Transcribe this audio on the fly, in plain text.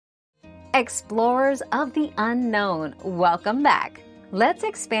Explorers of the unknown, welcome back. Let's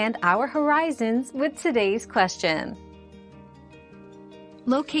expand our horizons with today's question.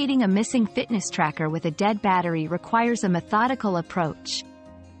 Locating a missing fitness tracker with a dead battery requires a methodical approach.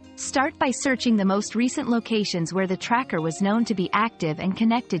 Start by searching the most recent locations where the tracker was known to be active and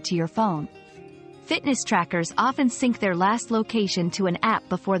connected to your phone. Fitness trackers often sync their last location to an app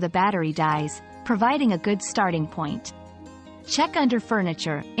before the battery dies, providing a good starting point. Check under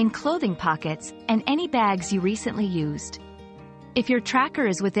furniture, in clothing pockets, and any bags you recently used. If your tracker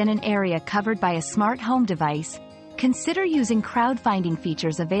is within an area covered by a smart home device, consider using crowdfunding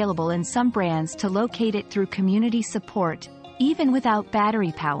features available in some brands to locate it through community support, even without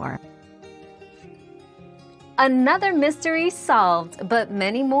battery power. Another mystery solved, but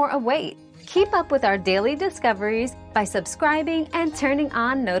many more await. Keep up with our daily discoveries by subscribing and turning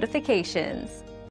on notifications.